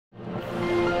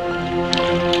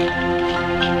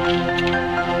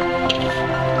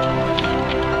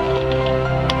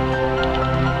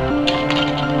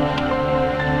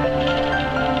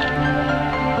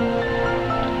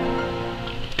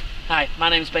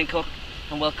name's Ben Cook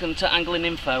and welcome to Angling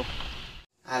Info.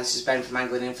 Hi, this is Ben from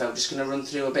Angling Info. Just going to run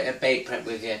through a bit of bait prep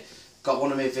with you. Got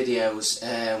one of my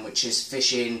videos which is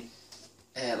fishing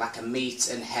like a meat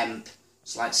and hemp,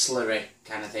 it's like slurry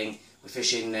kind of thing. We're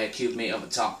fishing cube meat over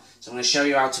top. So I'm going to show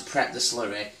you how to prep the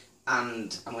slurry,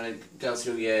 and I'm going to go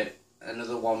through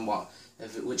another one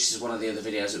which is one of the other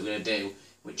videos that we're going to do,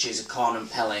 which is a corn and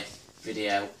pellet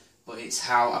video. But it's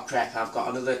how I prep. I've got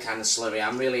another kind of slurry.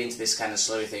 I'm really into this kind of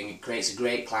slurry thing. It creates a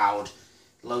great cloud,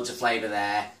 loads of flavour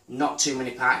there, not too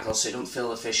many particles so it don't fill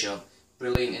the fish up.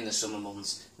 Brilliant in the summer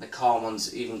months. The corn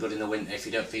one's even good in the winter if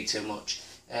you don't feed too much.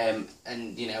 And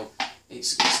you know,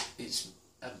 it's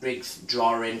a big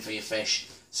draw in for your fish.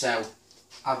 So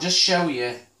I'll just show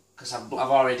you, because I've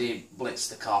already blitzed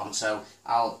the corn. So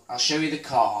I'll show you the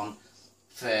corn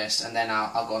first, and then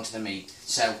I'll go on to the meat.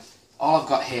 So all I've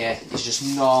got here is just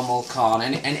normal corn,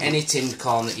 any tinned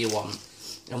corn that you want.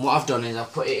 And what I've done is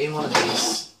I've put it in one of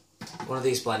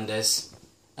these blenders,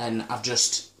 and I've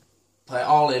just put it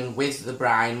all in with the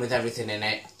brine, with everything in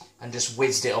it, and just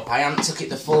whizzed it up. I haven't took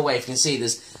it the full way. If you can see,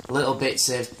 there's little bits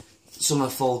of, some are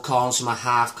full corn, some are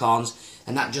half corns,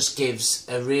 and that just gives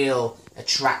a real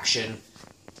attraction,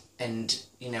 and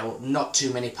you know, not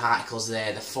too many particles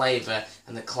there. The flavour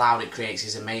and the cloud it creates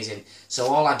is amazing.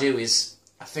 So all I do is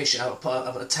I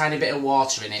put a tiny bit of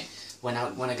water in it when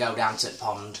I go down to the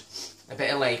pond, a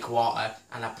bit of lake water,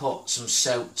 and I put some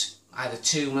soaked either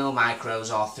 2mm micros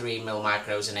or 3mm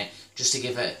micros in it, just to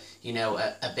give it, you know,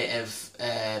 a bit of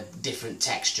different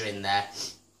texture in there.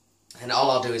 And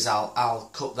all I'll do is I'll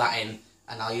cook that in,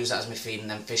 and I'll use that as my feed, and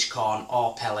then fish corn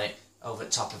or pellet over the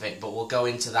top of it. But we'll go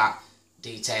into that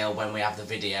detail when we have the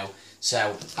video.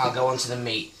 So I'll go on to the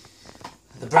meat.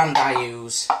 The brand I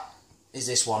use is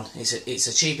this one. It's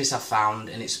the cheapest I've found,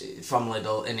 and it's from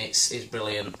Lidl, and it's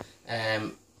brilliant.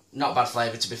 Not bad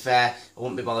flavour, to be fair. I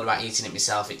wouldn't be bothered about eating it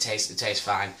myself. It tastes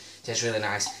fine. It tastes really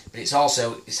nice. But it's got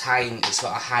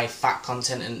a high fat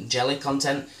content and jelly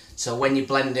content. So when you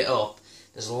blend it up,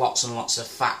 there's lots and lots of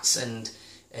fats and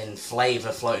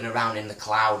flavour floating around in the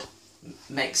cloud.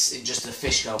 Makes it just the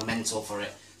fish go mental for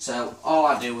it. So all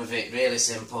I do with it, really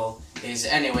simple, is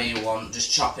any way you want,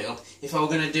 just chop it up. If I were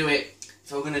going to do it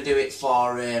for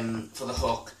the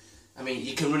hook, I mean,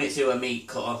 you can run it through a meat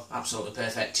cutter, absolutely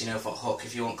perfect, you know, for a hook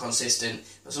if you want consistent.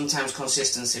 But sometimes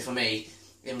consistency for me,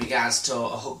 in regards to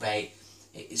a hook bait,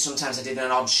 sometimes I did an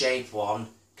odd shape one,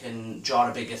 can draw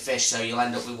a bigger fish, so you'll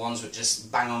end up with ones with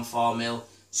just bang on 4mm,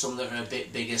 some that are a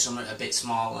bit bigger, some that are a bit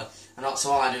smaller. And also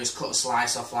all I do is cut a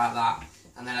slice off like that,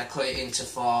 and then I cut it into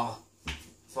four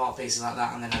pieces like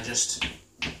that, and then I just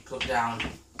cut down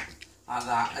like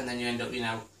that, and then you end up, you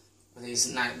know, with these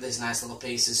nice little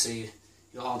pieces. So you've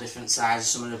got all different sizes.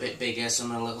 Some are a bit bigger,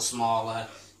 some are a little smaller.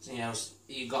 So, you know,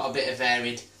 you've got a bit of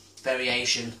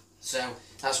variation. So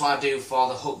that's what I do for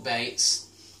the hook baits.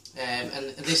 And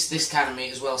this kind of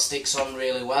meat as well sticks on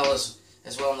really well as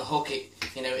well on the hook.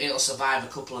 It'll survive a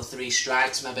couple of 3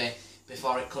 strikes maybe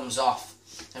before it comes off.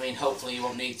 I mean, hopefully you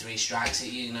won't need 3 strikes.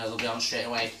 You know, they'll be on straight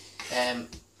away.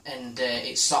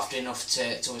 It's soft enough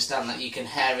to withstand that. You can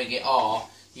hair rig it, or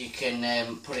you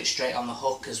can put it straight on the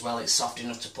hook as well. It's soft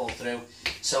enough to pull through.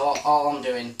 So all I'm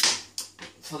doing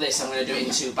for this, I'm going to do it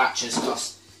in 2 batches,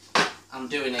 because I'm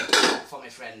doing it for my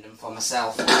friend and for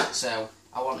myself. So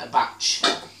I want a batch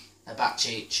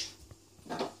each.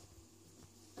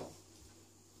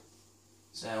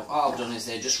 So all I've done is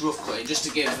just rough cut it, just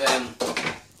to give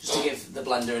the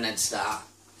blender an head start.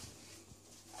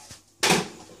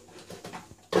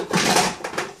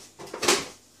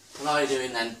 And all you're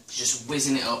doing then is just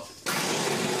whizzing it up.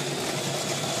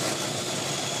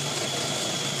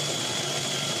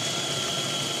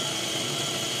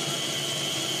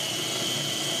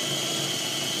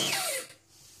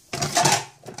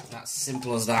 That's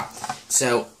simple as that.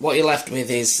 So what you're left with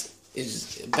is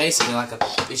basically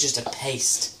it's just a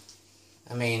paste.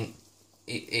 I mean,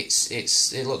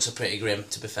 it looks a pretty grim,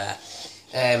 to be fair.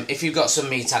 If you've got some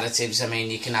meat additives, I mean,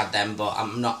 you can add them, but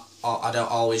I don't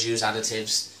always use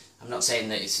additives. I'm not saying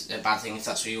that it's a bad thing. If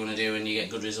that's what you want to do and you get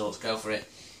good results, go for it.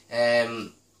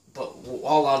 But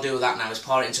all I'll do with that now is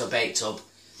pour it into a bait tub,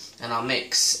 and I'll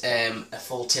mix a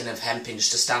full tin of hemp in,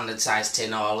 just a standard size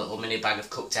tin or a little mini bag of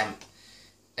cooked hemp,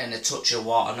 and a touch of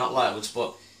water, not loads,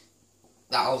 but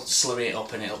that'll slurry it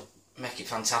up and it'll make it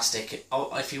fantastic.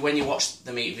 When you watch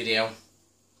the meat video,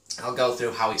 I'll go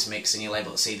through how it's mixed, and you'll be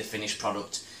able to see the finished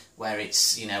product, where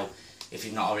it's, you know, if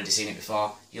you've not already seen it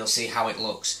before, you'll see how it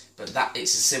looks. But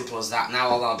it's as simple as that. Now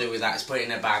all I'll do with that is put it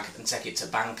in a bag and take it to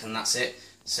bank, and that's it.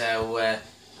 So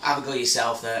have a go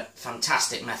yourself. They're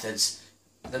fantastic methods.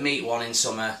 The meat one in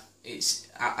summer, it's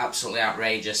absolutely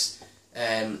outrageous.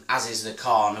 as is the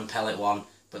corn and pellet one.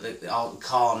 But the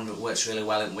corn works really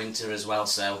well in winter as well.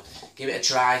 So give it a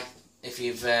try. If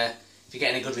you get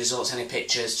any good results, any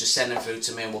pictures, just send them through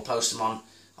to me and we'll post them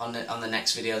on the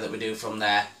next video that we do from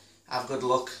there. Have good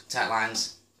luck, tight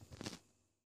lines.